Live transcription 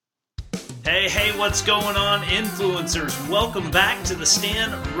Hey, what's going on, influencers? Welcome back to the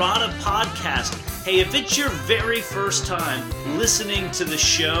Stan Rada podcast. Hey, if it's your very first time listening to the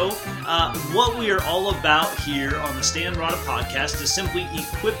show, what we are all about here on the Stan Rada podcast is simply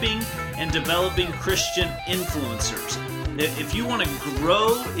equipping and developing Christian influencers. If you want to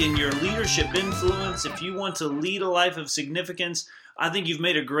grow in your leadership influence, if you want to lead a life of significance, I think you've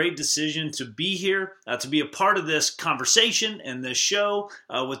made a great decision to be here, to be a part of this conversation and this show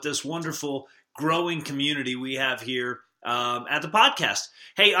with this wonderful growing community we have here at the podcast.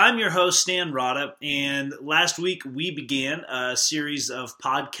 Hey, I'm your host, Stan Rada, and last week we began a series of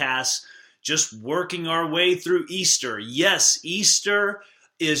podcasts just working our way through Easter. Yes, Easter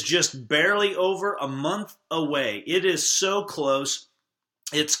is just barely over a month away. It is so close.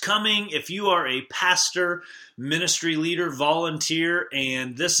 It's coming. If you are a pastor, ministry leader, volunteer,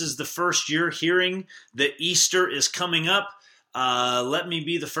 and this is the first year hearing that Easter is coming up, let me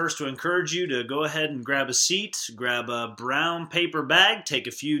be the first to encourage you to go ahead and grab a seat, grab a brown paper bag, take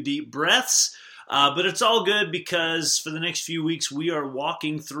a few deep breaths. But it's all good because for the next few weeks, we are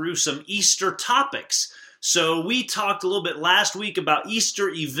walking through some Easter topics. So we talked a little bit last week about Easter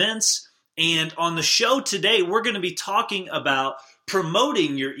events, and on the show today, we're going to be talking about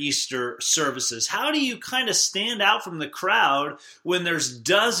promoting your Easter services. How do you kind of stand out from the crowd when there's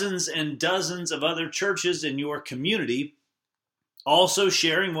dozens and dozens of other churches in your community also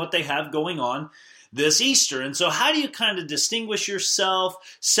sharing what they have going on this Easter? And so how do you kind of distinguish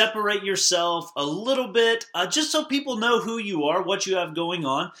yourself, separate yourself a little bit, just so people know who you are, what you have going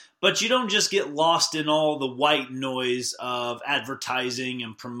on, but you don't just get lost in all the white noise of advertising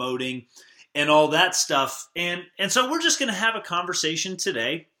and promoting and all that stuff. And so we're just going to have a conversation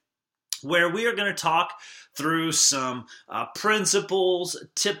today where we are going to talk through some principles,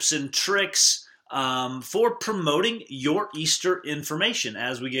 tips, and tricks for promoting your Easter information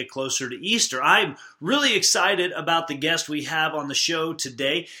as we get closer to Easter. I'm really excited about the guest we have on the show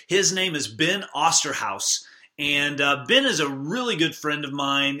today. His name is Ben Osterhaus. And Ben is a really good friend of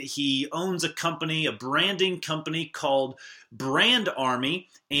mine. He owns a company, a branding company called Brand Army.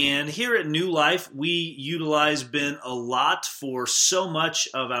 And here at New Life, we utilize Ben a lot for so much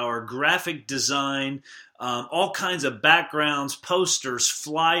of our graphic design, all kinds of backgrounds, posters,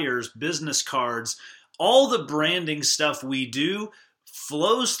 flyers, business cards. All the branding stuff we do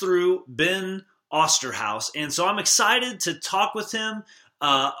flows through Ben Osterhaus. And so I'm excited to talk with him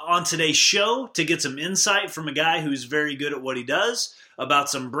on today's show to get some insight from a guy who's very good at what he does about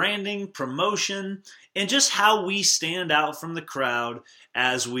some branding, promotion, and just how we stand out from the crowd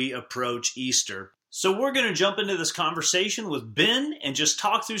as we approach Easter. So we're going to jump into this conversation with Ben and just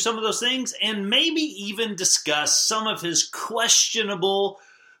talk through some of those things and maybe even discuss some of his questionable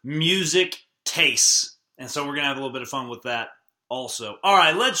music tastes. And so we're going to have a little bit of fun with that also. All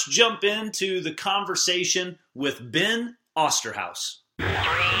right, let's jump into the conversation with Ben Osterhaus. 3, 2, 1.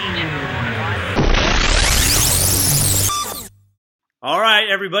 All right,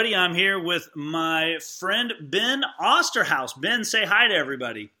 everybody, I'm here with my friend Ben Osterhaus. Ben, say hi to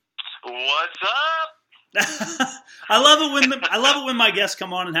everybody. What's up? I love it when my guests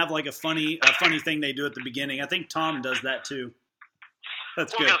come on and have like a funny thing they do at the beginning. I think Tom does that too.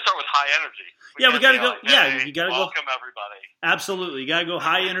 That's good. We're gonna start with high energy. We gotta go. Hey, you gotta welcome everybody. Absolutely, you gotta go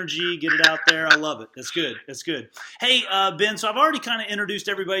high energy. Get it out there. I love it. It's good. It's good. Hey, Ben. So I've already kind of introduced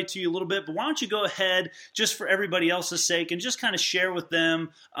everybody to you a little bit, but why don't you go ahead, just for everybody else's sake, and just kind of share with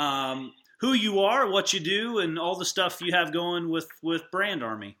them who you are, what you do, and all the stuff you have going with Brand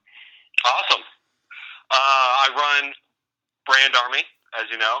Army. Awesome. I run Brand Army, as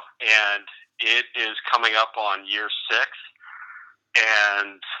you know, and it is coming up on year 6.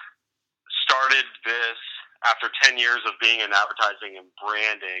 And started this after 10 years of being in advertising and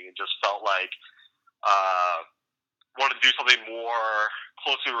branding, and just felt like wanted to do something more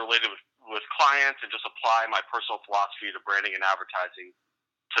closely related with clients and just apply my personal philosophy to branding and advertising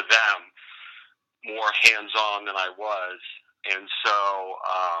to them more hands-on than I was. And so,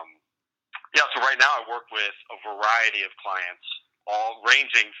 so right now I work with a variety of clients, all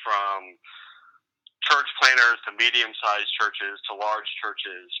ranging from church planners to medium-sized churches to large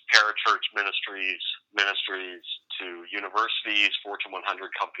churches, parachurch ministries to universities, Fortune 100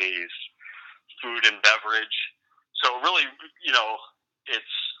 companies, food and beverage. So really,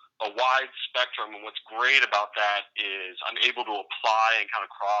 it's a wide spectrum. And what's great about that is I'm able to apply and kind of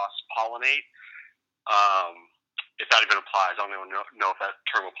cross-pollinate. If that even applies, I don't even know if that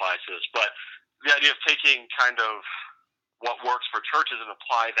term applies to this. But the idea of taking kind of what works for churches and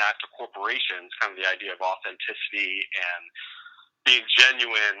apply that to corporations, kind of the idea of authenticity and being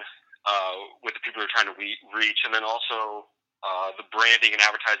genuine with the people you're trying to reach, and then also the branding and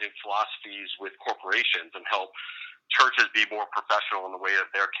advertising philosophies with corporations and help churches be more professional in the way that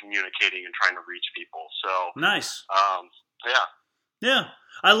they're communicating and trying to reach people. So nice. Yeah. Yeah,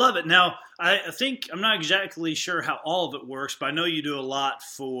 I love it. Now, I think I'm not exactly sure how all of it works, but I know you do a lot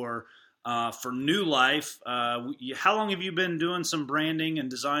for New Life. How long have you been doing some branding and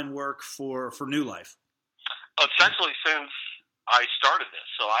design work for New Life? Essentially since I started this.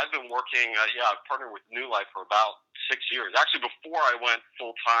 So I've been working, I've partnered with New Life for about 6 years. Actually, before I went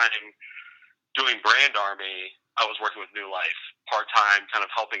full-time doing Brand Army, I was working with New Life part-time, kind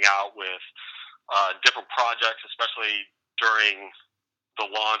of helping out with different projects, especially during the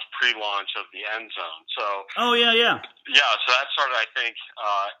pre-launch of the End Zone. So, so that started, I think,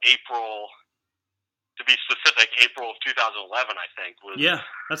 April, to be specific, April of 2011, I think.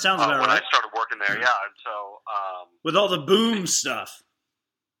 That sounds about when right. I started working there, and so... with all the boom stuff.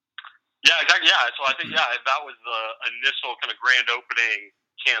 Yeah, exactly, so I think, that was the initial kind of grand opening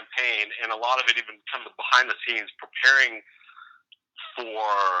campaign, and a lot of it even kind of behind the scenes, preparing for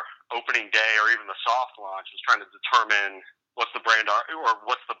opening day or even the soft launch, was trying to determine what's the brand, or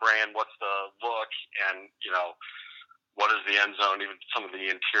what's the brand, what's the look, and, what is the End Zone, even some of the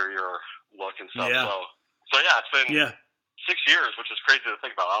interior look and stuff. Yeah. So it's been 6 years, which is crazy to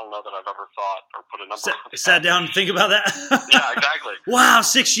think about. I don't know that I've ever thought or put a number on it. Sat down and think about that? Yeah, exactly. Wow,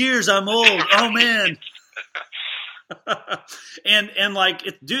 6 years, I'm old. Oh, man. and like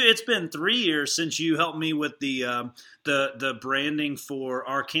it's been 3 years since you helped me with the branding for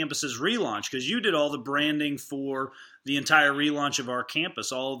our campus's relaunch, because you did all the branding for the entire relaunch of our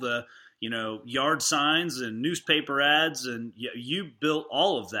campus, all the yard signs and newspaper ads, and you built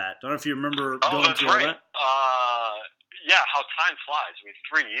all of that. Don't know if you remember going through all that. How time flies. I mean,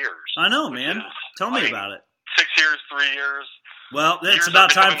 3 years. I know, man. Tell me about it. 6 years, 3 years. Well, it's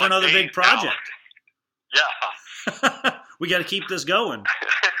about time for another big project. Yeah. We got to keep this going.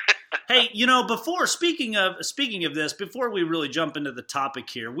 Hey, before speaking of this, before we really jump into the topic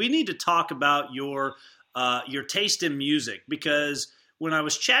here, we need to talk about your taste in music, because when I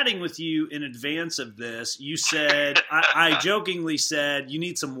was chatting with you in advance of this, you said I jokingly said you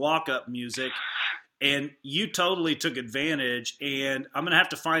need some walk-up music, and you totally took advantage. And I'm gonna have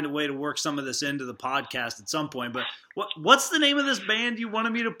to find a way to work some of this into the podcast at some point. But what's the name of this band you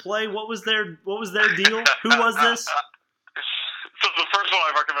wanted me to play? What was their deal? Who was this? So the first one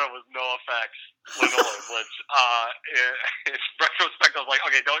I recommended was NoFX, Linoleum, which in retrospect I was like,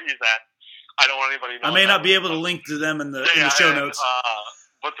 okay, don't use that. I don't want anybody to know. I may not be able to link to them in the show notes.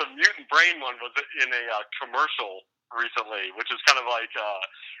 But the Mutant Brain one was in a commercial recently, which is kind of like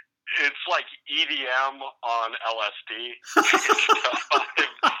it's like EDM on LSD.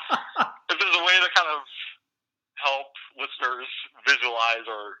 If there's a way to kind of help listeners visualize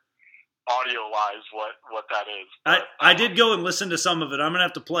or audio-wise what that is. But, I did go and listen to some of it. I'm gonna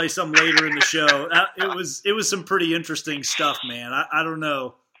have to play some later in the show. It was some pretty interesting stuff, man. I don't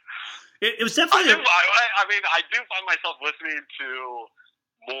know. It was definitely. I do find myself listening to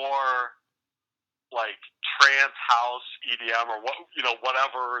more like trance, house, EDM, or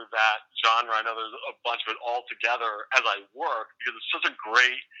whatever that genre. I know there's a bunch of it all together as I work, because it's such a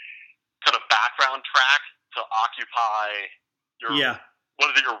great kind of background track to occupy your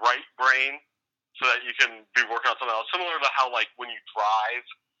your right brain, so that you can be working on something else. Similar to how, like, when you drive,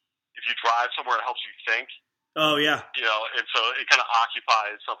 if you drive somewhere, it helps you think. Oh yeah. And so it kind of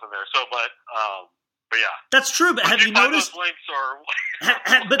occupies something there. So, but yeah. That's true. But have you noticed? Those links or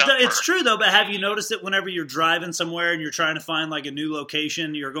it's true though. But have you noticed that whenever you're driving somewhere and you're trying to find like a new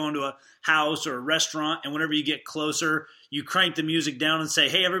location, you're going to a house or a restaurant, and whenever you get closer, you crank the music down and say,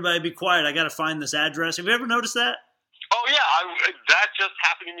 "Hey, everybody, be quiet! I got to find this address." Have you ever noticed that? Oh yeah, that just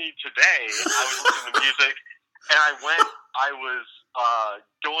happened to me today. I was listening to music, and I was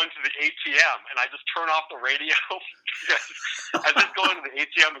going to the ATM, and I just turned off the radio. As just going to the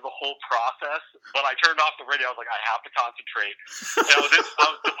ATM is a whole process, but I turned off the radio. I was like, I have to concentrate. And I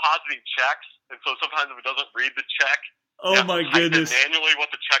was depositing checks, and so sometimes if it doesn't read the check, my goodness, manually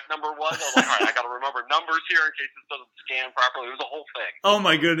what the check number was. I was like, all right, I got to remember numbers here in case it doesn't scan properly. It was a whole thing. Oh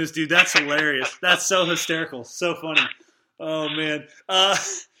my goodness, dude, that's hilarious. That's so hysterical, so funny. Oh man.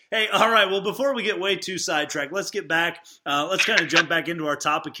 Hey, all right. Well, before we get way too sidetracked, let's get back. Let's kind of jump back into our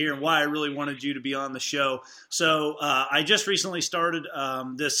topic here and why I really wanted you to be on the show. So I just recently started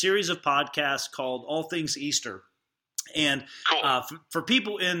this series of podcasts called All Things Easter. And for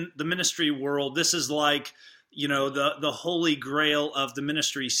people in the ministry world, this is like, the holy grail of the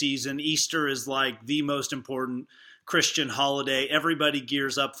ministry season. Easter is like the most important Christian holiday. Everybody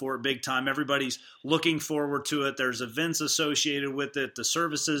gears up for it big time. Everybody's looking forward to it. There's events associated with it. The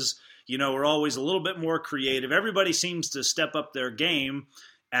services, are always a little bit more creative. Everybody seems to step up their game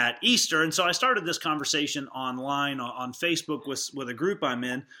at Easter. And so I started this conversation online on Facebook with a group I'm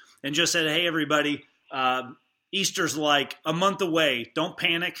in and just said, hey, everybody, Easter's like a month away. Don't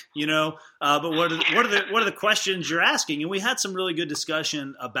panic, but what are the questions you're asking? And we had some really good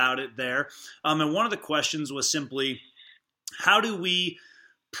discussion about it there. And one of the questions was simply, how do we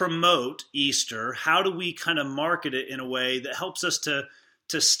promote Easter? How do we kind of market it in a way that helps us to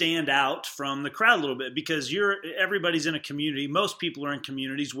stand out from the crowd a little bit? Because everybody's in a community. Most people are in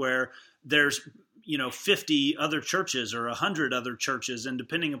communities where there's 50 other churches or 100 other churches, and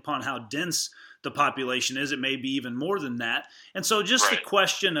depending upon how dense the population is, it may be even more than that. And so just the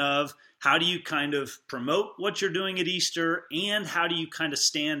question of how do you kind of promote what you're doing at Easter, and how do you kind of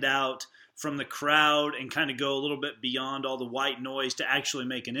stand out from the crowd and kind of go a little bit beyond all the white noise to actually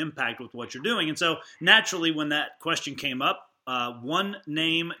make an impact with what you're doing? And so naturally, when that question came up, one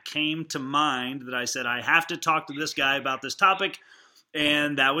name came to mind that I said, I have to talk to this guy about this topic.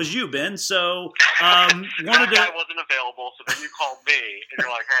 And that was you, Ben. So that guy wasn't available, so then you called me, and you're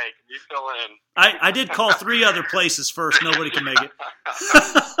like, hey, can you fill in? I did call 3 other places first. Nobody can make it.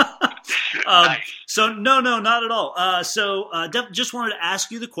 Nice. So no, not at all. Just wanted to ask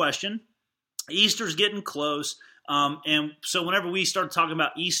you the question. Easter's getting close. And so whenever we start talking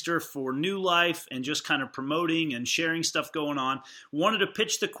about Easter for New Life and just kind of promoting and sharing stuff going on, wanted to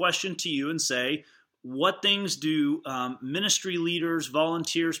pitch the question to you and say, what things do ministry leaders,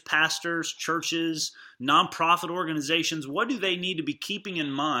 volunteers, pastors, churches, nonprofit organizations, what do they need to be keeping in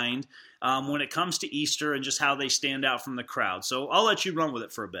mind when it comes to Easter and just how they stand out from the crowd? So I'll let you run with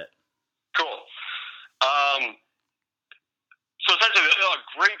it for a bit. Cool. So essentially, a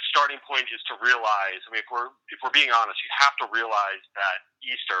great starting point is to realize, if we're being honest, you have to realize that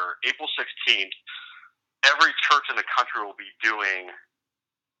Easter, April 16th, every church in the country will be doing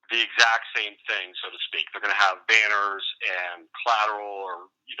the exact same thing, so to speak. They're going to have banners and collateral or,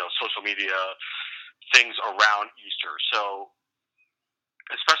 social media things around Easter. So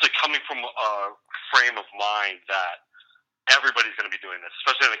especially coming from a frame of mind that everybody's going to be doing this,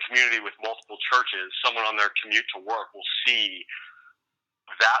 especially in a community with multiple churches, someone on their commute to work will see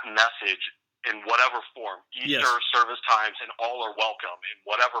that message in whatever form. Easter service times, and all are welcome in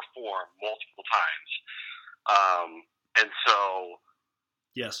whatever form, multiple times. And so...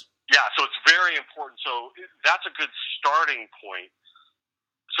 Yes. Yeah, so it's very important. So that's a good starting point.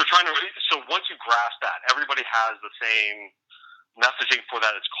 So once you grasp that, everybody has the same messaging for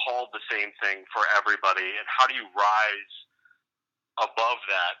that. It's called the same thing for everybody. And how do you rise above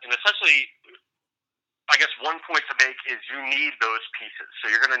that? And essentially, I guess one point to make is you need those pieces.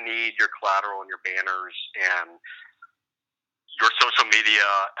 So you're going to need your collateral and your banners and your social media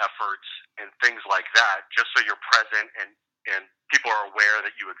efforts and things like that, just so you're present and people are aware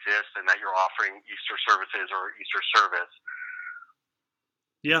that you exist and that you're offering Easter services or Easter service.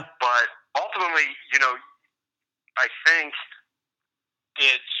 Yeah. But ultimately, I think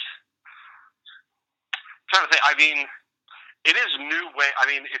it's trying to think. It is a new way.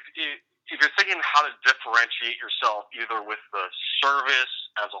 If you're thinking how to differentiate yourself, either with the service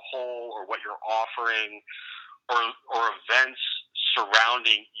as a whole or what you're offering, or events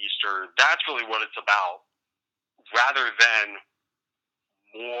surrounding Easter, that's really what it's about. Rather than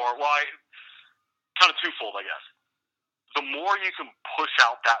more, kind of twofold, I guess. The more you can push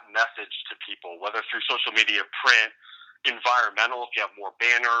out that message to people, whether through social media, print, environmental, if you have more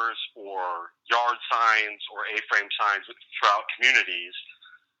banners or yard signs or A-frame signs throughout communities,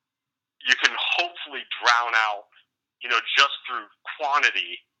 you can hopefully drown out, just through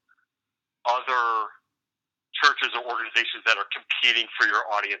quantity, other churches or organizations that are competing for your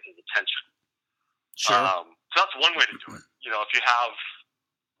audience's attention. Sure. So that's one way to do it. If you have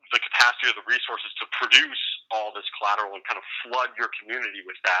the capacity or the resources to produce all this collateral and kind of flood your community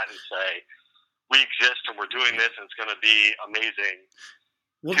with that and say, we exist and we're doing this and it's going to be amazing,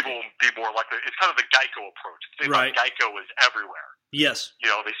 people will be more likely. It's kind of the Geico approach. Right. Geico is everywhere. Yes.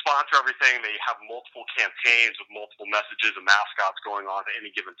 They sponsor everything. They have multiple campaigns with multiple messages and mascots going on at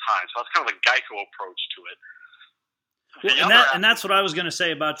any given time. So that's kind of the Geico approach to it. Well, and that's what I was going to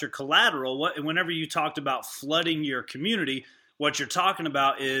say about your collateral. Whenever you talked about flooding your community, what you're talking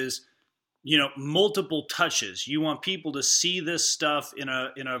about is, multiple touches. You want people to see this stuff in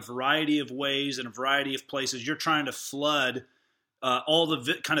a variety of ways, in a variety of places. You're trying to flood all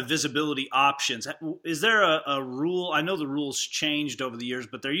the kind of visibility options. Is there a rule? I know the rules changed over the years,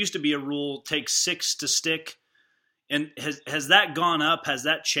 but there used to be a rule: take 6 to stick And has that gone up? Has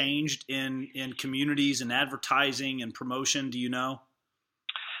that changed in communities and advertising and promotion? Do you know?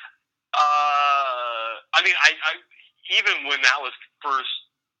 I mean, I even when that was first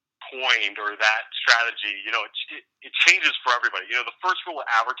coined, or that strategy, it changes for everybody. The first rule of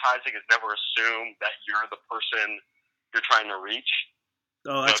advertising is never assume that you're the person you're trying to reach.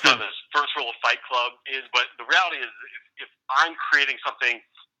 Oh, that's good. The first rule of Fight Club is, but the reality is, if I'm creating something,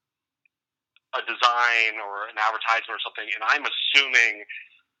 a design or an advertisement or something, and I'm assuming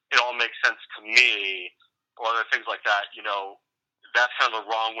it all makes sense to me, or other things like that, that's kind of the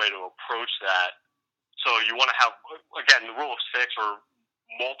wrong way to approach that. So you want to have, again, the rule of six, or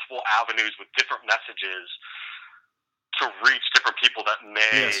multiple avenues with different messages to reach different people that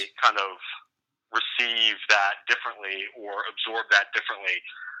may kind of receive that differently or absorb that differently.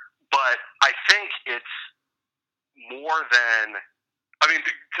 But I think it's more than,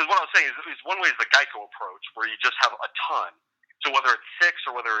 because what I was saying is one way is the Geico approach, where you just have a ton. So whether it's 6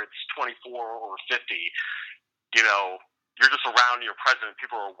 or whether it's 24 or 50, you're just around, you're present,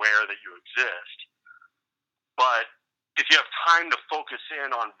 people are aware that you exist. But if you have time to focus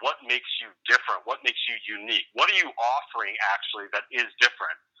in on what makes you different, what makes you unique, what are you offering actually that is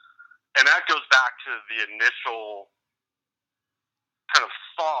different? And that goes back to the initial kind of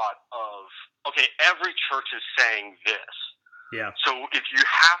thought of, okay, every church is saying this. Yeah. So if you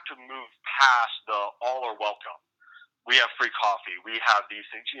have to move past the all are welcome, we have free coffee, we have these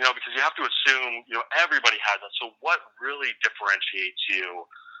things, because you have to assume, everybody has that. So what really differentiates you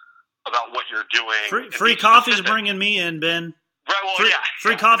about what you're doing? Free coffee's bringing me in, Ben. Right, well,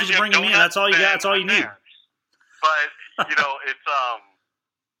 free coffee's bringing me in. That's all you got. That's all you need. But, it's,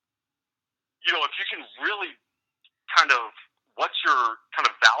 if you can really kind of, what's your kind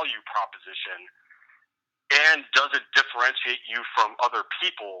of value proposition, and does it differentiate you from other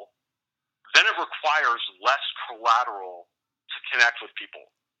people, then it requires less collateral to connect with people.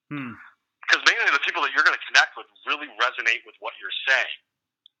 Because mainly the people that you're going to connect with really resonate with what you're saying.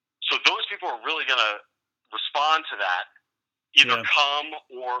 So those people are really going to respond to that, either come,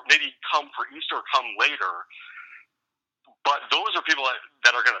 or maybe come for Easter or come later. But those are people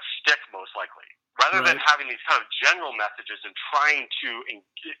that are going to stick most likely. Rather than having these kind of general messages and trying to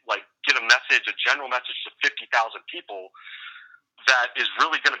get a general message to 50,000 people that is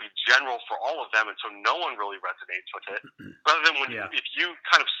really going to be general for all of them, and so no one really resonates with it. Rather than if you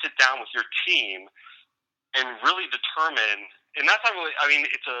kind of sit down with your team and really determine, and that's not really,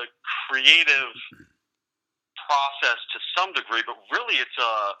 it's a creative process to some degree, but really it's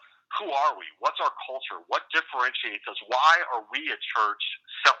who are we? What's our culture? What differentiates us? Why are we a church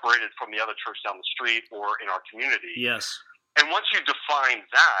separated from the other church down the street or in our community? Yes. And once you define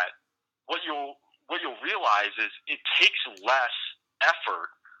that, what you'll realize is it takes less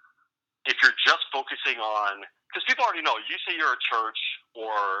effort if you're just focusing on, because people already know, you say you're a church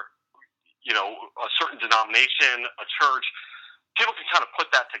or, a certain denomination, a church, people can kind of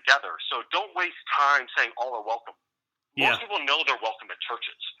put that together. So don't waste time saying all are welcome. Most people know they're welcome at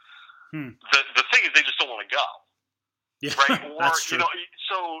churches. The thing is, they just don't want to go. Yeah, right? Or, that's true.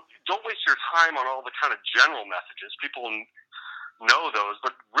 So don't waste your time on all the kind of general messages. People know those,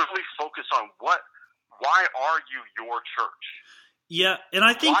 but really focus on why are you your church? Yeah, and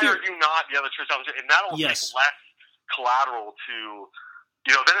I think why are you not the other church? And that'll take less collateral to,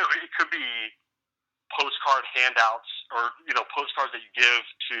 then it could be postcard handouts or, postcards that you give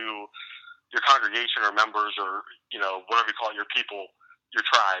to your congregation or members or, whatever you call it, your people, your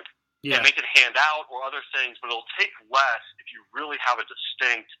tribe. Yeah. And they can hand out or other things, but it'll take less if you really have a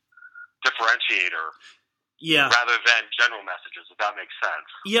distinct differentiator. Yeah. Rather than general messages, if that makes sense.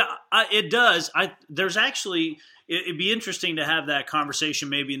 Yeah, it does. There's actually, it'd be interesting to have that conversation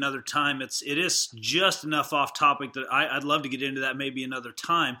maybe another time. It is just enough off topic that I'd love to get into that maybe another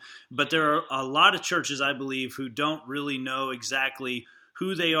time. But there are a lot of churches, I believe, who don't really know exactly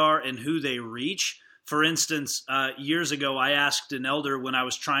who they are and who they reach. For instance, years ago, I asked an elder when I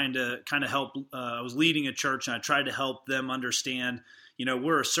was trying to kind of help, I was leading a church, and I tried to help them understand,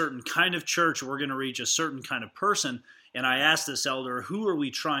 we're a certain kind of church, we're going to reach a certain kind of person. And I asked this elder, who are we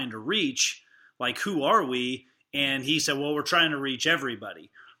trying to reach? Like, who are we? And he said, well, we're trying to reach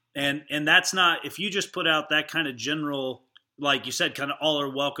everybody. And that's not, if you just put out that kind of general, like you said, kind of all are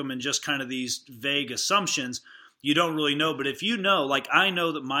welcome and just kind of these vague assumptions, you don't really know. But if you know, like I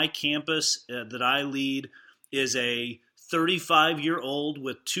know that my campus that I lead is a 35-year-old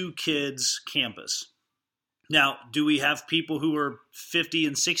with 2 kids campus. Now, do we have people who are 50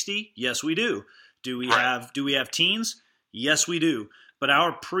 and 60? Yes, we do. Do we have teens? Yes, we do. But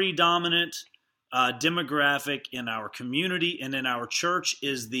our predominant demographic in our community and in our church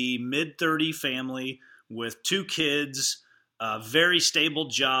is the mid-30 family with 2 kids, very stable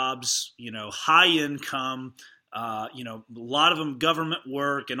jobs, high income, a lot of them government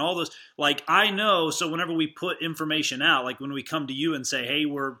work and all those. Like, I know, so whenever we put information out, like when we come to you and say, hey,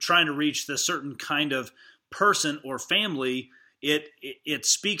 we're trying to reach this certain kind of person or family, it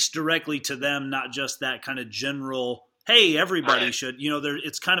speaks directly to them, not just that kind of general, hey, everybody should,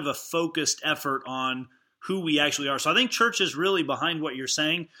 it's kind of a focused effort on who we actually are. So I think church is really behind what you're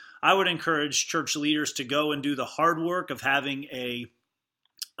saying. I would encourage church leaders to go and do the hard work of having a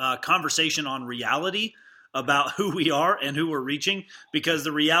conversation on reality about who we are and who we're reaching, because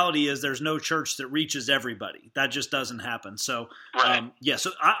the reality is there's no church that reaches everybody. That just doesn't happen. So,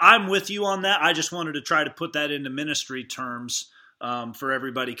 so I'm with you on that. I just wanted to try to put that into ministry terms for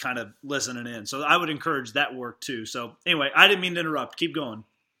everybody kind of listening in. So I would encourage that work too. So anyway, I didn't mean to interrupt. Keep going.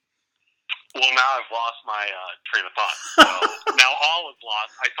 Well, now I've lost my train of thought. So now all is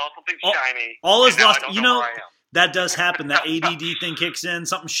lost. I saw something shiny. All is lost. I don't know where I am. That does happen. That ADD thing kicks in,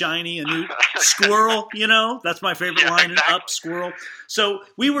 something shiny, a new squirrel, that's my favorite line, exactly. Up squirrel. So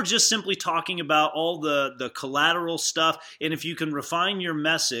we were just simply talking about all the collateral stuff. And if you can refine your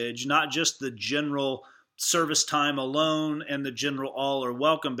message, not just the general service time alone and the general all are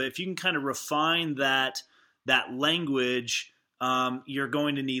welcome, but if you can kind of refine that language, you're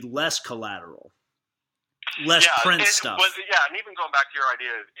going to need less collateral, less print stuff. And even going back to your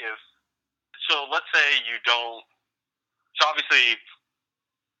idea, so let's say you don't. So obviously,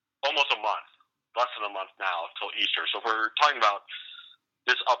 almost a month, less than a month now till Easter. So if we're talking about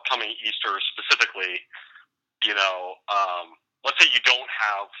this upcoming Easter specifically, let's say you don't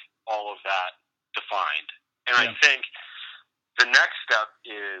have all of that defined, and I think the next step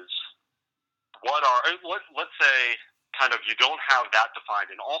is let's say kind of you don't have that defined,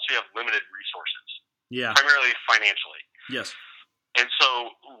 and also you have limited resources, primarily financially. Yes. And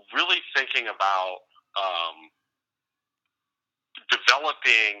so really thinking about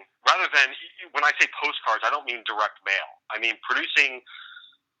developing, rather than, when I say postcards, I don't mean direct mail. I mean producing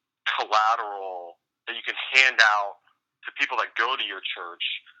collateral that you can hand out to people that go to your church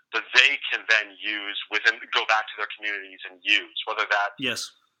that they can then use go back to their communities and use, whether that's,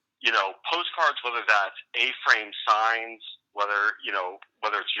 postcards, whether that's A-frame signs, whether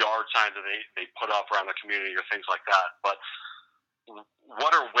it's yard signs that they put up around the community or things like that. But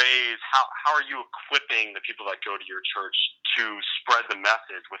what are ways, how are you equipping the people that go to your church to spread the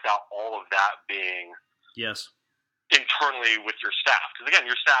message without all of that being internally with your staff? Because again,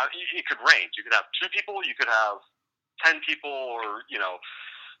 your staff, it could range. You could have 2 people, you could have 10 people, or,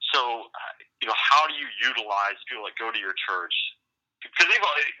 so, how do you utilize people that go to your church? Because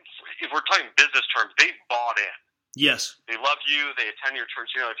if we're talking business terms, they've bought in. Yes. They love you, they attend your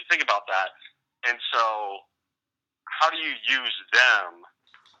church, if you think about that. And so, how do you use them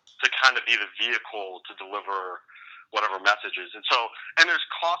to kind of be the vehicle to deliver whatever messages? And so, and there's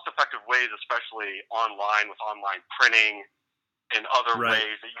cost-effective ways, especially online with online printing and other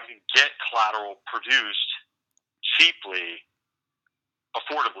ways that you can get collateral produced cheaply,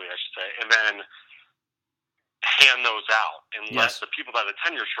 affordably, I should say, and then hand those out and let the people that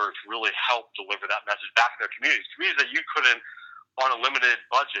attend your church really help deliver that message back to their communities that you couldn't, on a limited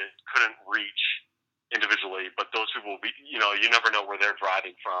budget, couldn't reach individually, but those people will be, you never know where they're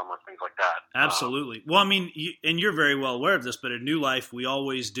driving from or things like that. Absolutely. Well, I mean, and you're very well aware of this, but at New Life, we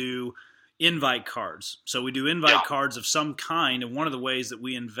always do invite cards. So we do invite cards of some kind, and one of the ways that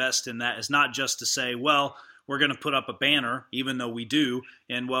we invest in that is not just to say, well, we're going to put up a banner, even though we do,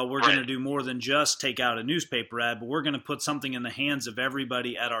 and we're going to do more than just take out a newspaper ad, but we're going to put something in the hands of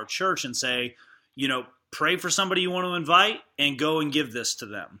everybody at our church and say, pray for somebody you want to invite and go and give this to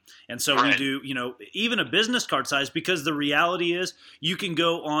them. And so we do, even a business card size, because the reality is you can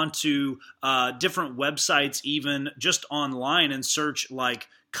go onto different websites, even just online, and search like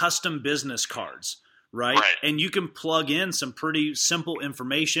custom business cards. Right? And you can plug in some pretty simple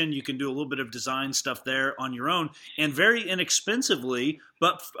information. You can do a little bit of design stuff there on your own, and very inexpensively,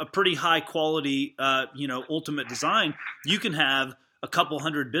 but a pretty high quality, ultimate design. You can have a couple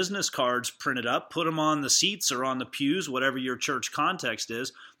hundred business cards printed up, put them on the seats or on the pews, whatever your church context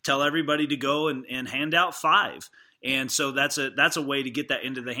is. Tell everybody to go and hand out 5. And so that's a way to get that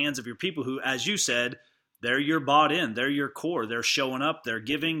into the hands of your people who, as you said, you're bought in. They're your core. They're showing up. They're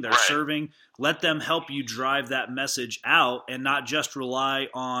giving. They're serving. Let them help you drive that message out and not just rely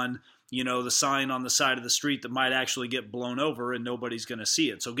on, the sign on the side of the street that might actually get blown over and nobody's going to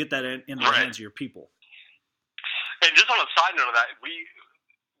see it. So get that in the hands of your people. And just on a side note of that,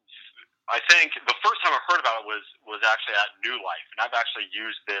 I think the first time I heard about it was actually at New Life. And I've actually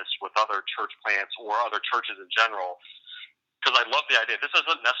used this with other church plants or other churches in general because I love the idea. This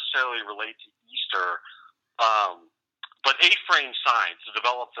doesn't necessarily relate to Easter, But A-frame signs to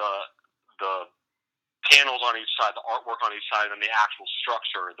develop the panels on each side, the artwork on each side, and the actual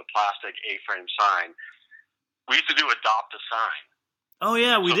structure, the plastic A-frame sign. We used to do adopt a sign. Oh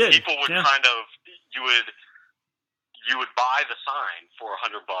yeah, we did. People would kind of you would buy the sign for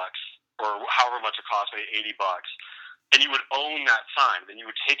 $100 or however much it cost, maybe $80, and you would own that sign. Then you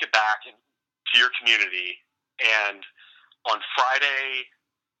would take it back to your community, and on Friday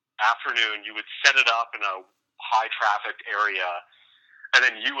afternoon you would set it up in a high traffic area, and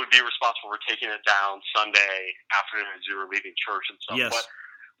then you would be responsible for taking it down Sunday afternoon as you were leaving church and stuff. Yes. But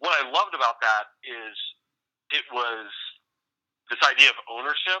what I loved about that is it was this idea of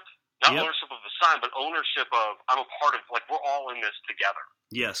ownership, not ownership of the sign, but ownership of I'm a part of, like, we're all in this together.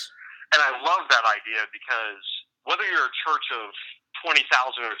 Yes. And I love that idea because whether you're a church of 20,000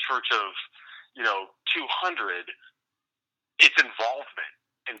 or a church of, 200, it's involvement.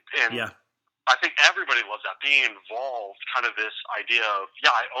 And I think everybody loves that, being involved, kind of this idea of,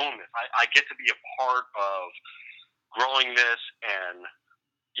 I own this. I get to be a part of growing this and,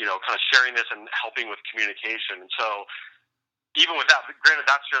 kind of sharing this and helping with communication. And so even with that, granted,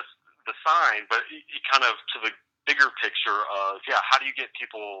 that's just the sign, but it kind of to the bigger picture of, how do you get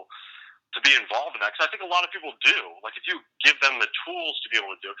people to be involved in that? Because I think a lot of people do. Like, if you give them the tools to be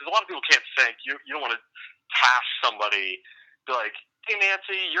able to do it, because a lot of people can't think. You don't want to task somebody, be like, hey,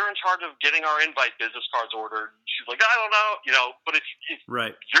 Nancy, you're in charge of getting our invite business cards ordered. She's like, I don't know, but if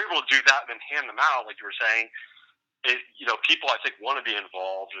you're able to do that and then hand them out, like you were saying, people, I think, want to be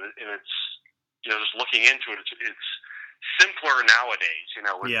involved, and it's, just looking into it, it's simpler nowadays,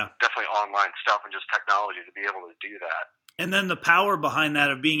 with definitely online stuff and just technology to be able to do that. And then the power behind that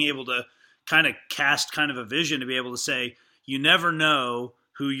of being able to kind of cast kind of a vision to be able to say, you never know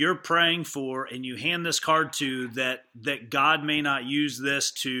who you're praying for, and you hand this card to that God may not use this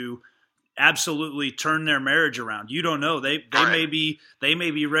to absolutely turn their marriage around. You don't know. They may be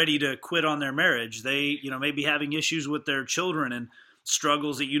ready to quit on their marriage. They, may be having issues with their children and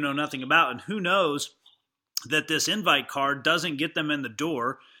struggles that you know nothing about. And who knows that this invite card doesn't get them in the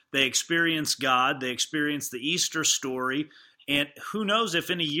door. They experience God. They experience the Easter story. And who knows if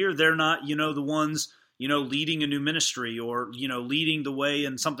in a year they're not, the ones, leading a new ministry or, leading the way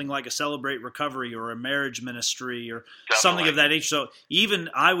in something like a Celebrate Recovery or a marriage ministry or something of that nature. So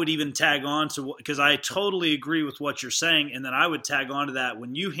I would even tag on to, because I totally agree with what you're saying. And then I would tag on to that.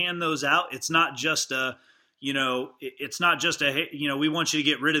 When you hand those out, it's not just we want you to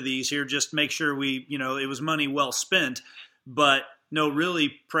get rid of these here. Just make sure it was money well spent. But no,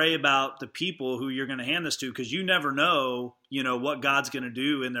 really pray about the people who you're going to hand this to, because you never know, what God's going to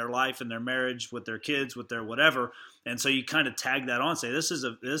do in their life, in their marriage, with their kids, with their whatever. And so you kind of tag that on, say this is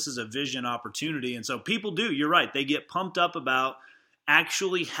a vision opportunity. And so people do, you're right, they get pumped up about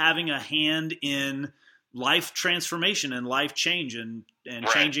actually having a hand in life transformation and life change and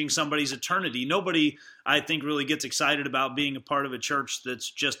changing somebody's eternity. Nobody, I think, really gets excited about being a part of a church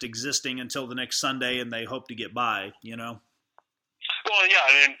that's just existing until the next Sunday and they hope to get by, Well,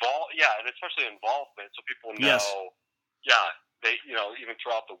 and especially involvement, so people know, they, even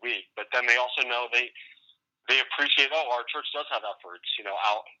throughout the week. But then they also know they appreciate, our church does have efforts,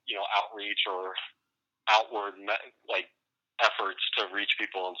 outreach or outward efforts to reach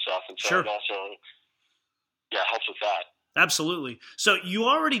people and stuff, and so it also helps with that. Absolutely. So you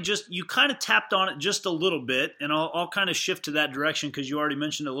kind of tapped on it just a little bit, and I'll kind of shift to that direction because you already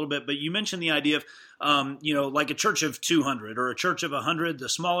mentioned it a little bit, but you mentioned the idea of, like a church of 200 or a church of 100, the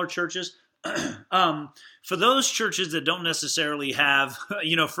smaller churches. For those churches that don't necessarily have,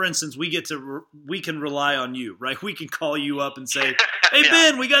 for instance, we can rely on you, right? We can call you up and say, hey,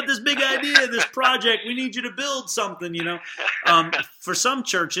 Ben, we got this big idea, this project. We need you to build something, For some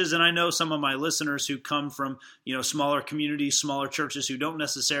churches, and I know some of my listeners who come from, smaller communities, smaller churches who don't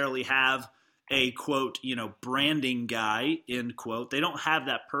necessarily have a, quote, branding guy, end quote. They don't have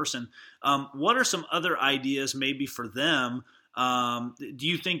that person. What are some other ideas maybe for them? Do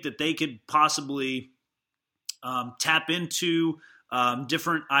you think that they could possibly tap into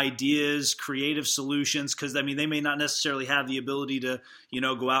different ideas, creative solutions? Because, they may not necessarily have the ability to,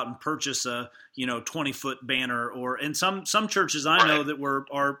 go out and purchase a, 20-foot banner. Or in some churches I know that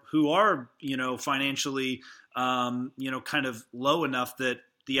who are financially, kind of low enough that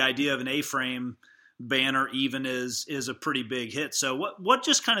the idea of an A-frame banner even is a pretty big hit. So what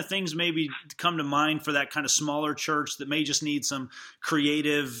just kind of things maybe come to mind for that kind of smaller church that may just need some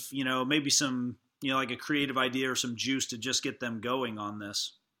creative, maybe some, like a creative idea or some juice to just get them going on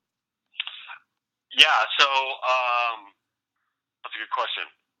this? Yeah. So, that's a good question.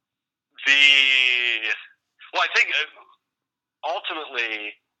 I think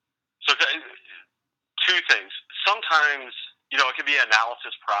ultimately, so two things. Sometimes, it can be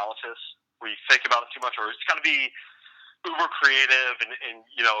analysis paralysis where you think about it too much, or it's got to be uber creative and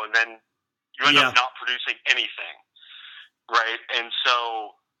then you end up not producing anything. Right. And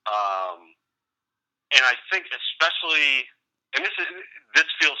so, and I think especially, and this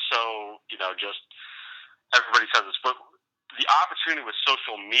feels so, just everybody says this, but the opportunity with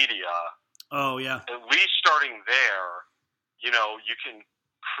social media, at least starting there, you can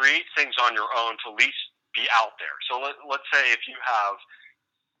create things on your own to at least be out there. So let's say if you have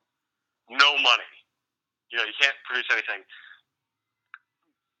no money, you can't produce anything.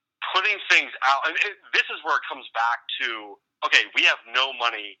 Putting things out, and this is where it comes back to, okay, we have no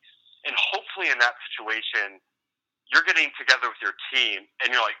money, and hopefully in that situation, you're getting together with your team,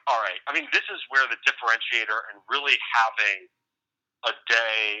 and you're like, all right, this is where the differentiator and really having a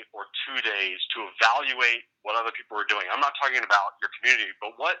day or 2 days to evaluate what other people are doing. I'm not talking about your community,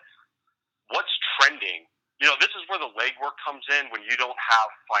 but what's trending. This is where the legwork comes in when you don't have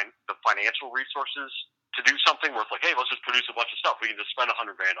the financial resources to do something where it's like, hey, let's just produce a bunch of stuff. We can just spend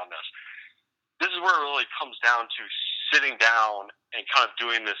 $100,000 on this. This is where it really comes down to sitting down and kind of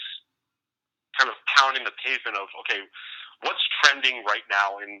doing this, kind of pounding the pavement of, okay, what's trending right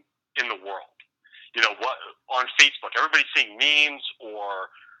now in the world? What on Facebook? Everybody's seeing memes or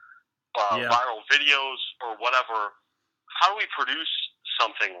viral videos or whatever. How do we produce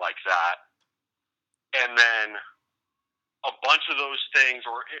something like that? And then a bunch of those things,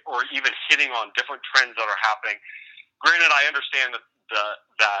 or even hitting on different trends that are happening. Granted, I understand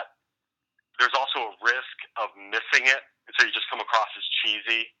that there's also a risk of missing it, and so you just come across as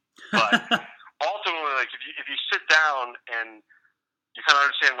cheesy. But ultimately, like if you sit down and you kind of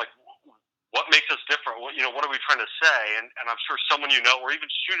understand like what makes us different, what are we trying to say, and I'm sure someone or even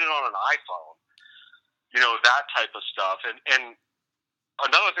shoot it on an iPhone, that type of stuff, and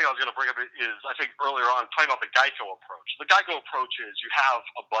another thing I was going to bring up is, I think earlier on, talking about the Geico approach. The Geico approach is you have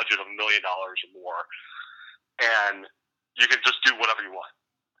a budget of $1 million or more, and you can just do whatever you want.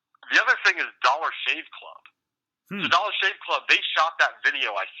 The other thing is Dollar Shave Club. The Dollar Shave Club, they shot that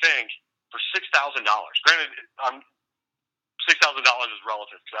video, I think, for $6,000. Granted, $6,000 is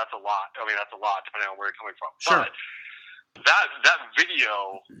relative, so that's a lot. That's a lot depending on where you're coming from. Sure. But that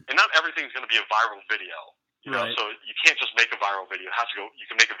video, and not everything's going to be a viral video. Right. So you can't just make a viral video. It has to go. You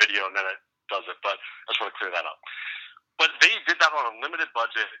can make a video and then it does it. But I just want to clear that up. But they did that on a limited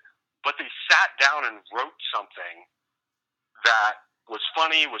budget. But they sat down and wrote something that was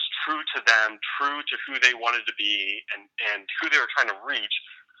funny, was true to them, true to who they wanted to be, and who they were trying to reach.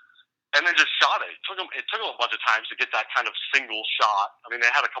 And then just shot it. It took them a bunch of times to get that kind of single shot. They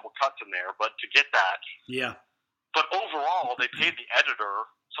had a couple cuts in there, but to get that. Yeah. But overall, they paid the editor,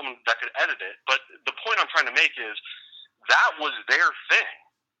 someone that could edit it. But the point I'm trying to make is that was their thing.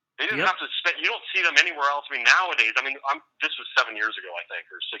 They didn't have to spend. You don't see them anywhere else. Nowadays, this was 7 years ago, I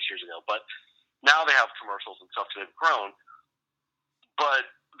think, or 6 years ago. But now they have commercials and stuff because they've grown. But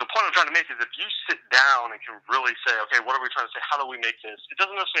the point I'm trying to make is if you sit down and can really say, okay, what are we trying to say? How do we make this? It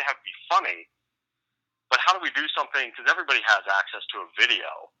doesn't necessarily have to be funny, but how do we do something? Because everybody has access to a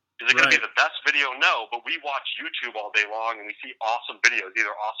video. Is it going to be the best video? No, but we watch YouTube all day long and we see awesome videos, either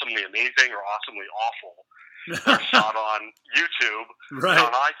awesomely amazing or awesomely awful. They're shot on YouTube,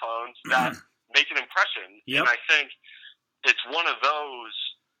 on iPhones that make an impression. Yep. And I think it's one of those,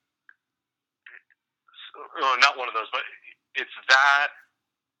 or not one of those, but it's that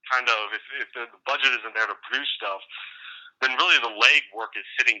kind of, if the budget isn't there to produce stuff, then really the leg work is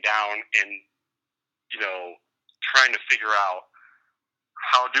sitting down and, trying to figure out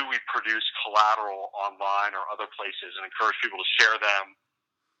how do we produce collateral online or other places and encourage people to share them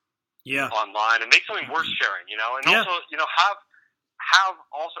online and make something worth sharing, and also, have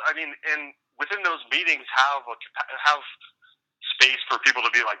also, and within those meetings have space for people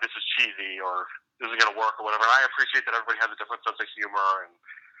to be like, this is cheesy or this isn't going to work or whatever. And I appreciate that everybody has a different sense of humor and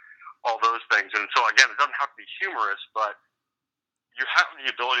all those things. And so again, it doesn't have to be humorous, but you have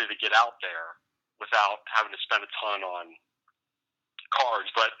the ability to get out there without having to spend a ton on cards.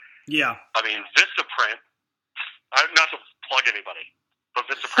 But Vistaprint, not to plug anybody, but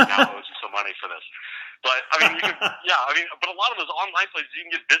Vistaprint now owes you some money for this. But you can, but a lot of those online places, you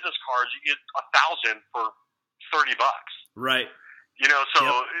can get business cards, you can get 1,000 for $30. Right. So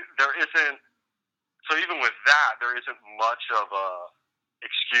there isn't. So even with that, there isn't much of a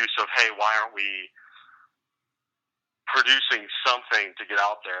excuse of, hey, why aren't we producing something to get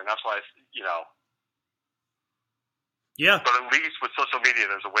out there? And that's why, But at least with social media,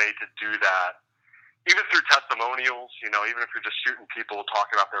 there's a way to do that. Even through testimonials, even if you're just shooting people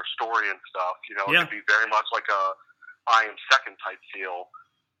talking about their story and stuff, it could be very much like a I am second type feel.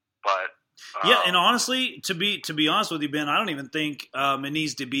 But Yeah, and honestly, to be honest with you, Ben, I don't even think it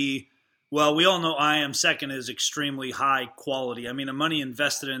needs to be. Well, we all know IM Second is extremely high quality. I mean, the money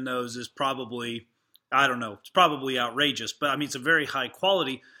invested in those is probably, I don't know, it's probably outrageous, but I mean, it's a very high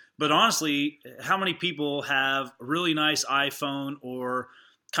quality. But honestly, how many people have a really nice iPhone or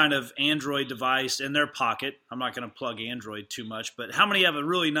kind of Android device in their pocket? I'm not going to plug Android too much, but how many have a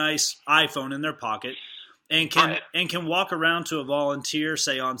really nice iPhone in their pocket and can walk around to a volunteer,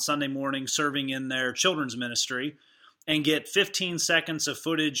 say on Sunday morning, serving in their children's ministry, and get 15 seconds of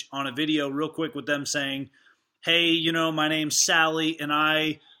footage on a video real quick with them saying, hey, you know, my name's Sally and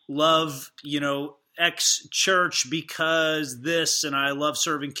I love, you know, X church because this, and I love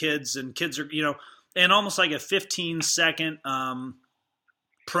serving kids, and kids are, you know, and almost like a 15-second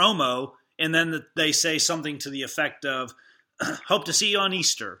promo, and then they say something to the effect of, hope to see you on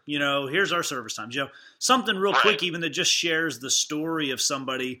Easter, you know, here's our service times, you know, something real quick, even that just shares the story of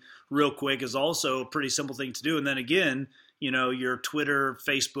somebody real quick is also a pretty simple thing to do. And then again, you know, your Twitter,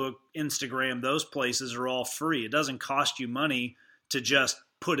 Facebook, Instagram, those places are all free. It doesn't cost you money to just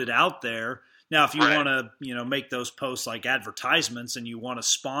put it out there. Now, if you want to, you know, make those posts like advertisements and you want to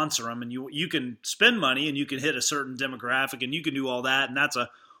sponsor them, and you can spend money and you can hit a certain demographic and you can do all that, and that's a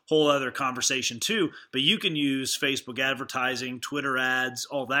whole other conversation too. But you can use Facebook advertising, Twitter ads,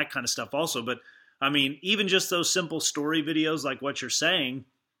 all that kind of stuff also. But I mean, even just those simple story videos like what you're saying,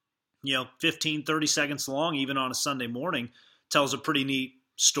 you know, 15, 30 seconds long, even on a Sunday morning, tells a pretty neat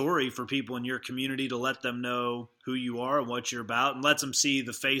story for people in your community to let them know who you are and what you're about, and lets them see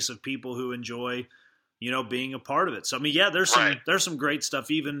the face of people who enjoy, you know, being a part of it. So I mean, yeah, there's some great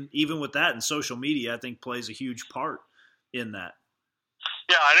stuff even with that, and social media I think plays a huge part in that.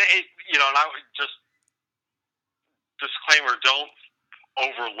 Yeah, and you know, and I would just disclaimer: don't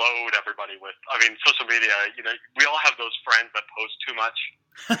overload everybody with. I mean, social media. You know, we all have those friends that post too much.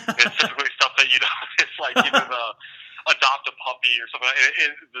 It's typically stuff that you don't. It's like either the adopt a puppy or something.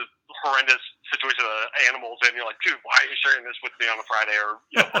 The horrendous situation of animals, and you're like, dude, why are you sharing this with me on a Friday? Or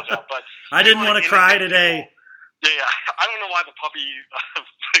you know, but I didn't want to cry today. Yeah, I don't know why the puppy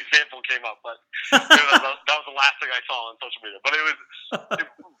example came up, but you know, that was the last thing I saw on social media. But it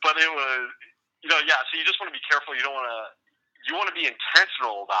was, you know, yeah. So you just want to be careful. You don't want to. You want to be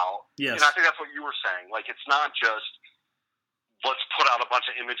intentional about. Yes. And I think that's what you were saying. Like, it's not just let's put out a bunch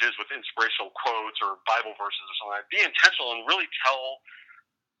of images with inspirational quotes or Bible verses or something like that. Be intentional and really tell.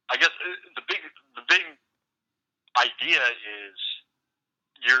 I guess the big idea is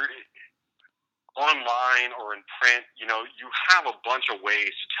you're online or in print. You know, you have a bunch of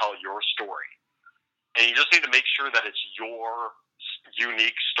ways to tell your story, and you just need to make sure that it's your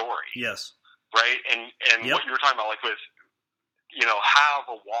unique story. Yes. Right. And what you were talking about, like with, you know, have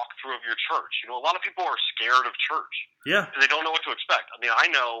a walkthrough of your church. You know, a lot of people are scared of church. Yeah. They don't know what to expect. I mean, I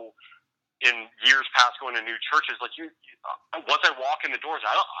know in years past going to new churches, like once I walk in the doors,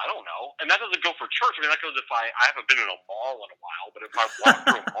 I don't know. And that doesn't go for church. I mean, that goes if I haven't been in a mall in a while, but if I walk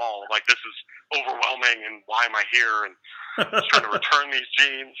through a mall, I'm like, this is overwhelming and why am I here? And I'm trying to return these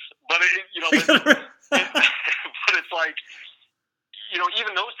jeans. But, but it's like, you know,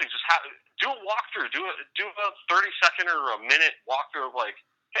 even those things, just do a walkthrough, do a 30-second or a minute walkthrough of like,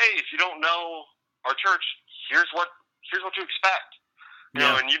 hey, if you don't know our church, here's what to expect. You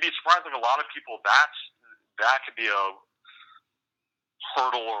know, and you'd be surprised, like a lot of people, that could be a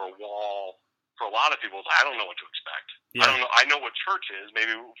hurdle or a wall for a lot of people. I don't know what to expect. Yeah. I don't know. I know what church is,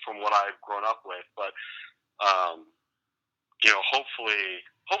 maybe from what I've grown up with, but you know, hopefully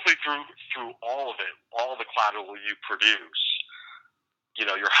through all of it, all the collateral you produce, you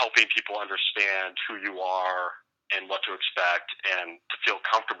know, you're helping people understand who you are and what to expect, and to feel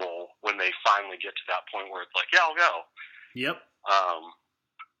comfortable when they finally get to that point where it's like, yeah, I'll go. Yep.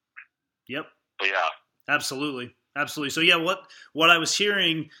 Yep. But yeah. Absolutely. So yeah, what I was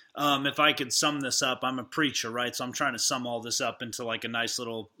hearing, if I could sum this up, I'm a preacher, right? So I'm trying to sum all this up into like a nice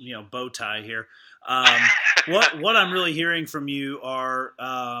little, you know, bow tie here. What I'm really hearing from you are,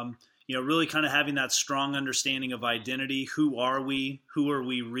 you know, really kind of having that strong understanding of identity. Who are we? Who are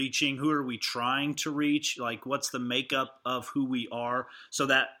we reaching? Who are we trying to reach? Like, what's the makeup of who we are? So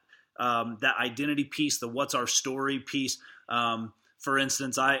that that identity piece, the what's our story piece. For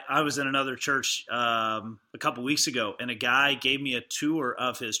instance, I was in another church a couple weeks ago, and a guy gave me a tour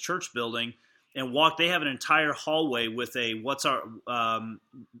of his church building and walked. They have an entire hallway with a what's our kind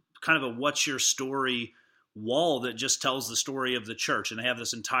of a what's your story wall that just tells the story of the church. And they have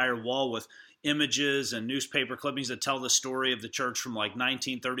this entire wall with images and newspaper clippings that tell the story of the church from like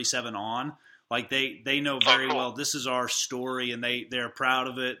 1937 on. Like they know very well this is our story, and they're proud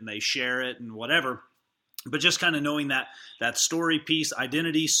of it and they share it and whatever. But just kind of knowing that story piece,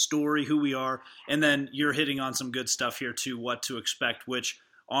 identity, story, who we are, and then you're hitting on some good stuff here too, what to expect, which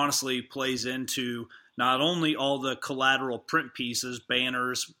honestly plays into not only all the collateral print pieces,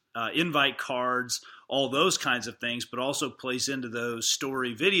 banners, invite cards, all those kinds of things, but also plays into those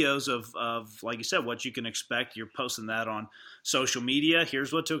story videos of, like you said, what you can expect. You're posting that on social media.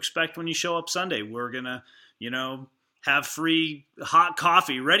 Here's what to expect when you show up Sunday. We're going to, have free hot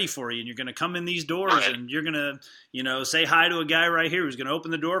coffee ready for you, and you're going to come in these doors, and you're going to, say hi to a guy right here who's going to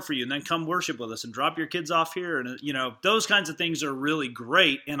open the door for you, and then come worship with us and drop your kids off here. And, those kinds of things are really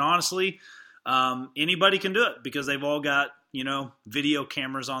great. And honestly, anybody can do it because they've all got, video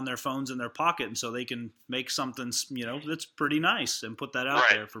cameras on their phones in their pocket. And so they can make something, that's pretty nice and put that out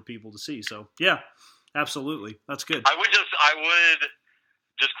there for people to see. So yeah, absolutely. That's good. I would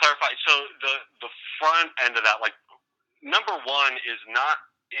just clarify. So the front end of that, like, number one is not,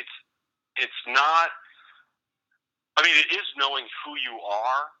 it's not, I mean, it is knowing who you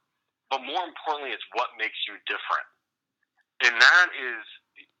are, but more importantly, it's what makes you different. And that is,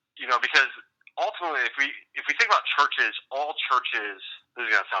 because ultimately, if we think about churches, all churches, this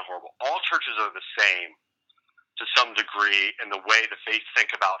is going to sound horrible, all churches are the same to some degree in the way that they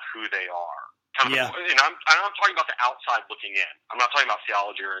think about who they are. And I'm talking about the outside looking in. I'm not talking about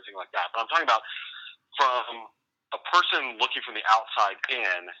theology or anything like that, but I'm talking about from a person looking from the outside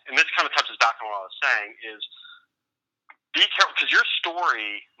in, and this kind of touches back on what I was saying, is be careful, because your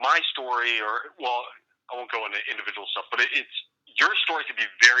story, my story, I won't go into individual stuff, but it's your story could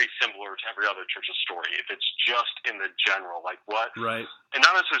be very similar to every other church's story if it's just in the general, like what, right? And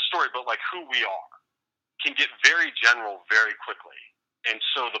not necessarily the story, but like who we are can get very general very quickly. And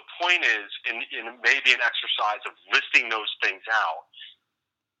so the point is, and it may be an exercise of listing those things out.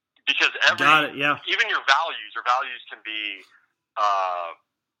 Because even your values can be,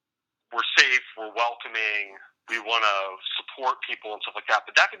 we're safe, we're welcoming, we want to support people and stuff like that.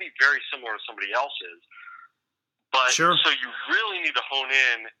 But that can be very similar to somebody else's. But sure. So you really need to hone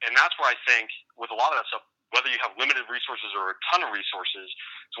in, and that's where I think with a lot of that stuff, whether you have limited resources or a ton of resources,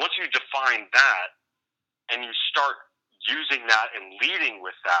 is once you define that and you start using that and leading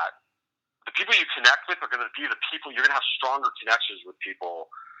with that, the people you connect with are going to be the people, you're going to have stronger connections with people.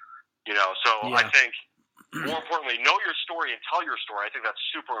 I think more importantly, know your story and tell your story. I think that's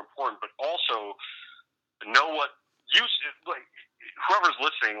super important, but also know what whoever's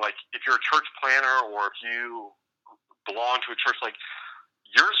listening, like if you're a church planner or if you belong to a church, like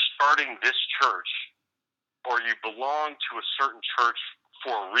you're starting this church or you belong to a certain church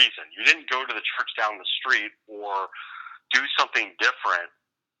for a reason. You didn't go to the church down the street or do something different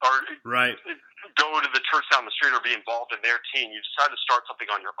or go to the church down the street or be involved in their team. You decided to start something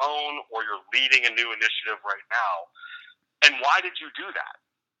on your own, or you're leading a new initiative right now. And why did you do that?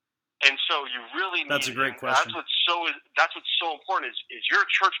 And so you really need. That's a great question. That's what's so important is you're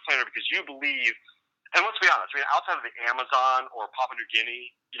a church planner because you believe. And let's be honest. I mean, outside of the Amazon or Papua New Guinea,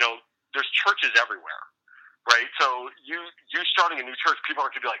 there's churches everywhere, right? So you starting a new church, people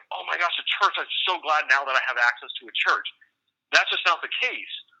are going to be like, "Oh my gosh, a church! I'm so glad now that I have access to a church." That's just not the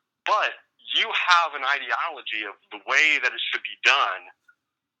case. But you have an ideology of the way that it should be done,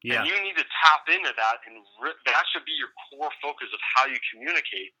 and you need to tap into that, and that should be your core focus of how you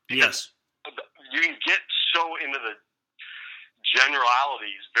communicate. Yes. You can get so into the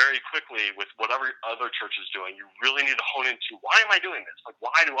generalities very quickly with whatever other church is doing. You really need to hone into, why am I doing this? Like,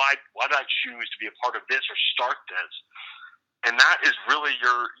 why did I choose to be a part of this or start this? And that is really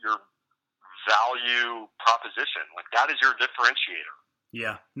your value proposition. Like, that is your differentiator.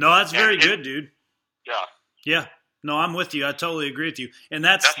 Yeah. No, that's very good, dude. Yeah. Yeah. No, I'm with you. I totally agree with you. And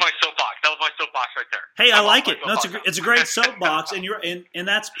that's my soapbox. That was my soapbox right there. Hey, I like it. No, it's a great soapbox, and and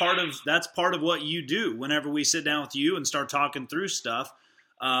that's part of what you do whenever we sit down with you and start talking through stuff.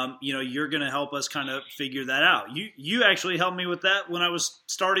 You're going to help us kind of figure that out. You actually helped me with that when I was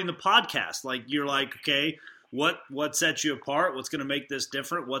starting the podcast. Like, you're like, okay, what sets you apart? What's going to make this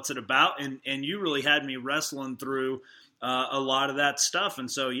different? What's it about? And you really had me wrestling through a lot of that stuff. And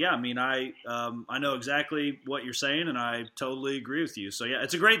so, yeah, I mean, I know exactly what you're saying, and I totally agree with you. So, yeah,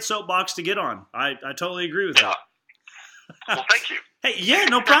 it's a great soapbox to get on. I totally agree with that. Well, thank you. Hey, yeah,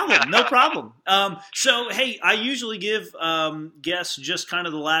 no problem. No problem. So, hey, I usually give guests just kind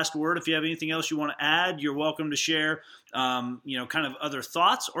of the last word. If you have anything else you want to add, you're welcome to share, kind of other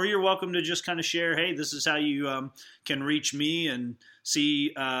thoughts, or you're welcome to just kind of share, hey, this is how you can reach me and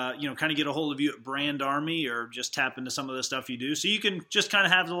see, kind of get a hold of you at Brand Army, or just tap into some of the stuff you do. So you can just kind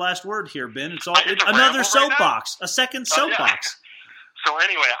of have the last word here, Ben. It's another soapbox, a second soapbox. So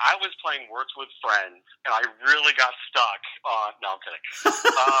anyway, I was playing Words with Friends, and I really got stuck on. No, I'm kidding.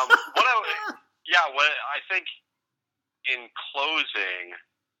 Yeah, well, I think in closing,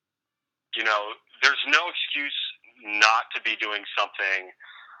 there's no excuse not to be doing something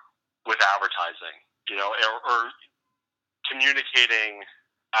with advertising, or communicating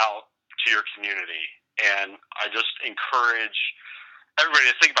out to your community. And I just encourage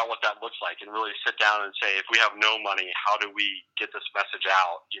everybody to think about what that looks like and really sit down and say, if we have no money, how do we get this message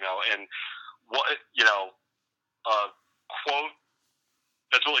out? And what, a quote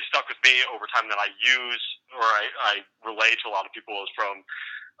that's really stuck with me over time that I use, or I relay to a lot of people, is from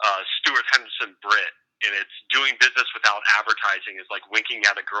Stuart Henderson Britt. And it's, doing business without advertising is like winking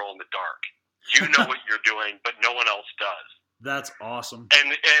at a girl in the dark. You know what you're doing, but no one else does. That's awesome.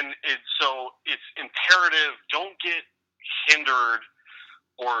 And so it's imperative. Don't get hindered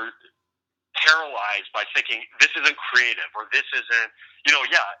or paralyzed by thinking this isn't creative or this isn't,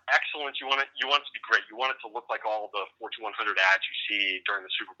 excellence. You want it to be great. You want it to look like all the Fortune 100 ads you see during the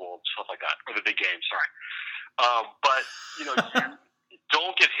Super Bowl and stuff like that, or the big game. Sorry, but you don't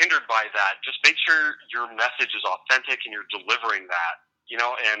get hindered by that. Just make sure your message is authentic and you're delivering that.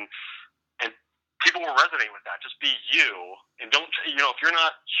 And people will resonate with that. Just be you, and don't, if you're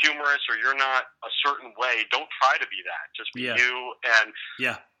not humorous or you're not a certain way, don't try to be that. Just be you, and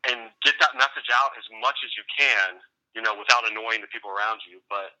get that message out as much as you can, without annoying the people around you.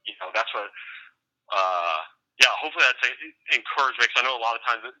 But, that's what, hopefully that's encouragement, because I know a lot of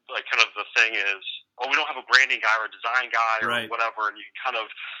times, like, kind of the thing is, we don't have a branding guy or a design guy or whatever, and you kind of,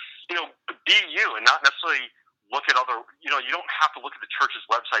 be you and not necessarily look at other, you don't have to look at the church's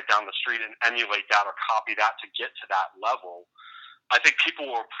website down the street and emulate that or copy that to get to that level. I think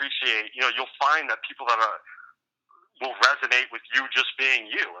people will appreciate, you'll find that people that will resonate with you just being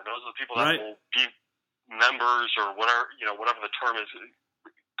you. And those are the people that will be members or whatever the term is,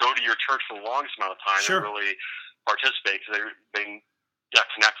 go to your church for the longest amount of time and really participate, because they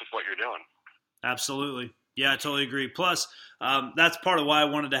connect with what you're doing. Absolutely. Yeah, I totally agree. Plus, that's part of why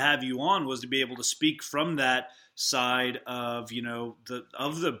I wanted to have you on, was to be able to speak from that side of,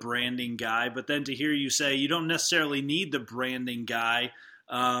 the branding guy, but then to hear you say you don't necessarily need the branding guy.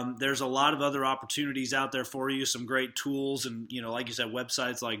 There's a lot of other opportunities out there for you, some great tools, and, like you said,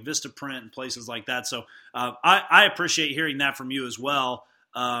 websites like Vistaprint and places like that. So I appreciate hearing that from you as well,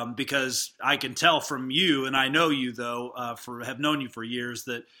 because I can tell from you, and I know you though, have known you for years,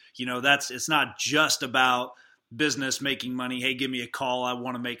 that, it's not just about business making money. Hey, give me a call, I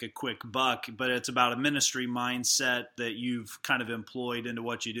want to make a quick buck. But it's about a ministry mindset that you've kind of employed into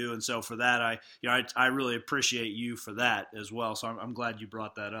what you do. And so for that, I really appreciate you for that as well. So I'm glad you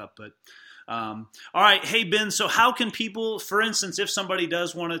brought that up. But all right, hey Ben, so how can people, for instance, if somebody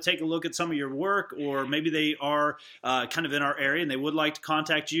does want to take a look at some of your work, or maybe they are kind of in our area and they would like to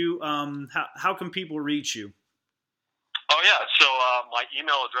contact you, how can people reach you? Oh, yeah. So my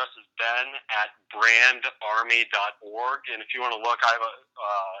email address is ben@brandarmy.org. And if you want to look, I have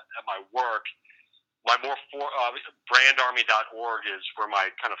at my work, my more brandarmy.org is where my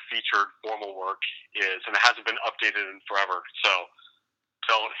kind of featured formal work is, and it hasn't been updated in forever. So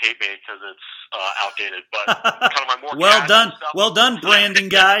don't hate me because it's outdated. But kind of my more well done, branding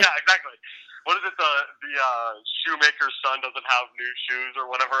guy. Yeah, exactly. What is it? The shoemaker's son doesn't have new shoes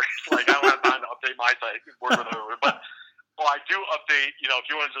or whatever. Like, I don't have time to update my site. But I do update, if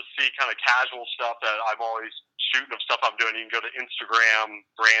you want to just see kind of casual stuff that I'm always shooting of stuff I'm doing, you can go to Instagram,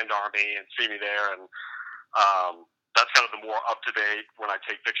 Brand Army, and see me there. And that's kind of the more up-to-date when I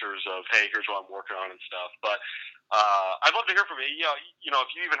take pictures of, hey, here's what I'm working on and stuff. But I'd love to hear from you. If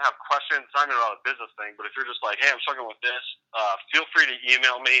you even have questions, it's not even about a business thing, but if you're just like, hey, I'm struggling with this, feel free to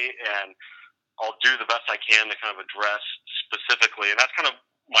email me, and I'll do the best I can to kind of address specifically. And that's kind of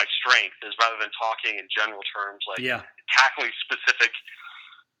my strength, is rather than talking in general terms, like tackling specific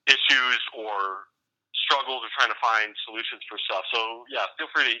issues or struggles or trying to find solutions for stuff. So feel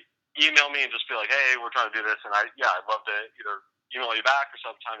free to email me and just be like, hey, we're trying to do this. And I'd love to either email you back or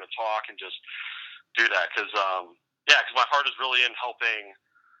some time to talk and just do that. Cause my heart is really in helping,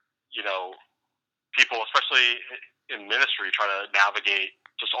 people, especially in ministry, try to navigate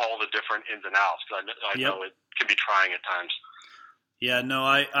just all the different ins and outs. Cause I know it can be trying at times. Yeah, no,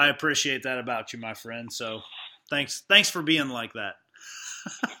 I appreciate that about you, my friend. So thanks for being like that.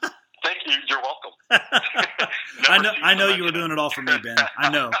 Thank you. You're welcome. I know you were doing it all for me, Ben. I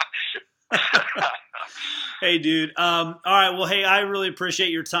know. Hey, dude. All right. Well, hey, I really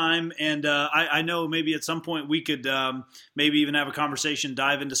appreciate your time. And I know maybe at some point we could maybe even have a conversation,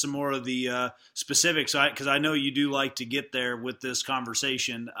 dive into some more of the specifics, because I know you do like to get there with this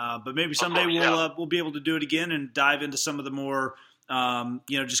conversation. But maybe someday we'll be able to do it again and dive into some of the more,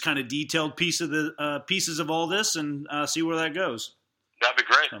 just kind of detailed pieces of all this and see where that goes. That'd be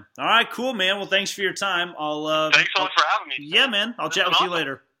great. All right, cool, man. Well, thanks for your time. Thanks so much for having me. Yeah, man. I'll chat with you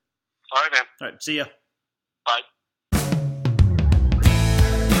later. All right, man. All right, see ya. Bye.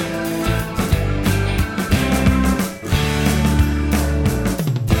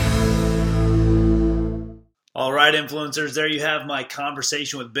 All right, influencers, there you have my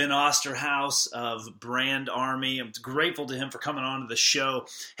conversation with Ben Osterhaus of Brand Army. I'm grateful to him for coming on to the show.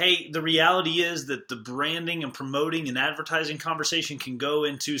 Hey, the reality is that the branding and promoting and advertising conversation can go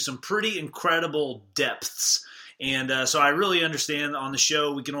into some pretty incredible depths. And so I really understand on the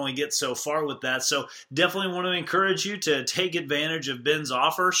show we can only get so far with that. So definitely want to encourage you to take advantage of Ben's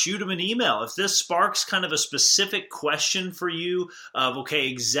offer. Shoot him an email. If this sparks kind of a specific question for you of, okay,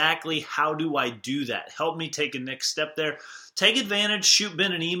 exactly how do I do that? Help me take a next step there. Take advantage, shoot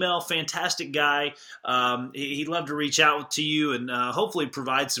Ben an email, fantastic guy. He'd love to reach out to you and hopefully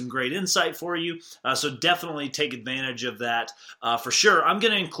provide some great insight for you. So definitely take advantage of that for sure. I'm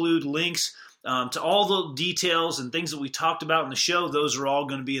going to include links to all the details and things that we talked about in the show. Those are all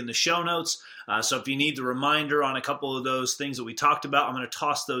going to be in the show notes. So if you need the reminder on a couple of those things that we talked about, I'm going to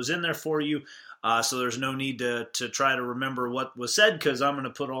toss those in there for you. So there's no need to try to remember what was said because I'm going to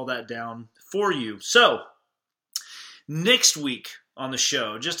put all that down for you. So next week on the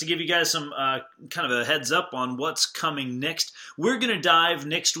show, just to give you guys some kind of a heads up on what's coming next, we're going to dive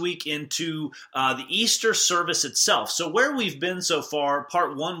next week into the Easter service itself. So where we've been so far,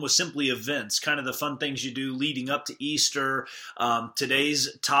 part one was simply events, kind of the fun things you do leading up to Easter.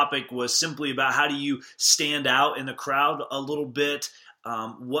 Today's topic was simply about how do you stand out in the crowd a little bit.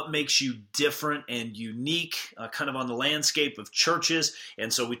 What makes you different and unique, kind of on the landscape of churches.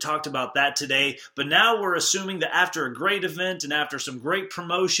 And so we talked about that today. But now we're assuming that after a great event and after some great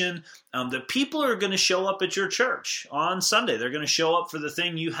promotion, that people are going to show up at your church on Sunday. They're going to show up for the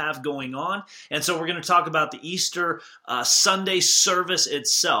thing you have going on. And so we're going to talk about the Easter Sunday service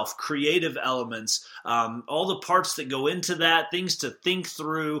itself, creative elements, all the parts that go into that, things to think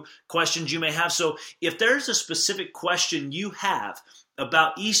through, questions you may have. So if there's a specific question you have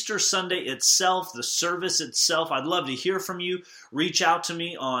about Easter Sunday itself, the service itself, I'd love to hear from you. Reach out to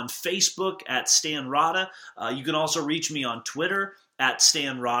me on Facebook at Stan Rada. You can also reach me on Twitter at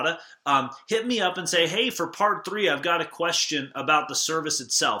Stan Rada. Hit me up and say, hey, for part 3, I've got a question about the service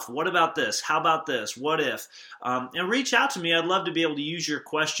itself. What about this? How about this? What if? And reach out to me. I'd love to be able to use your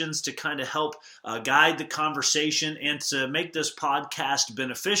questions to kind of help guide the conversation and to make this podcast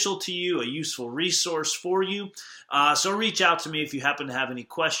beneficial to you, a useful resource for you. So reach out to me if you happen to have any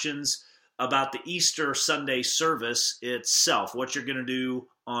questions about the Easter Sunday service itself, what you're going to do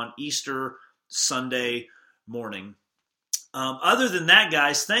on Easter Sunday morning. Other than that,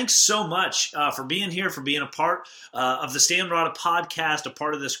 guys, thanks so much for being here, for being a part of the Stan Rada podcast, a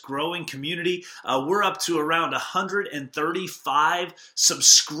part of this growing community. We're up to around 135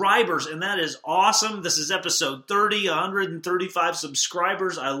 subscribers, and that is awesome. This is episode 30, 135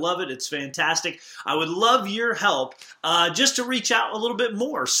 subscribers. I love it. It's fantastic. I would love your help just to reach out a little bit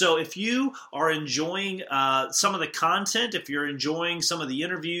more. So if you are enjoying some of the content, if you're enjoying some of the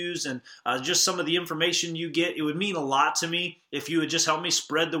interviews and just some of the information you get, it would mean a lot to me if you would just help me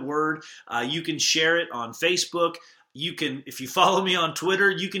spread the word. You can share it on Facebook. You can, if you follow me on Twitter,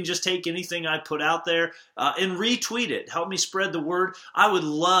 you can just take anything I put out there and retweet it. Help me spread the word. I would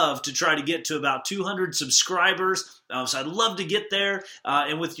love to try to get to about 200 subscribers. So I'd love to get there.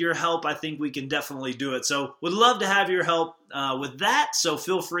 And with your help, I think we can definitely do it. So would love to have your help with that. So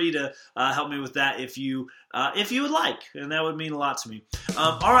feel free to help me with that if you would like. And that would mean a lot to me.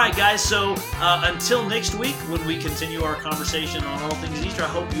 All right, guys. So until next week, when we continue our conversation on all things Easter, I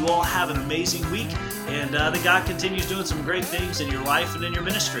hope you all have an amazing week and that God continues doing some great things in your life and in your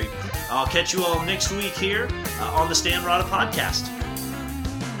ministry. I'll catch you all next week here on the Stan Rada podcast.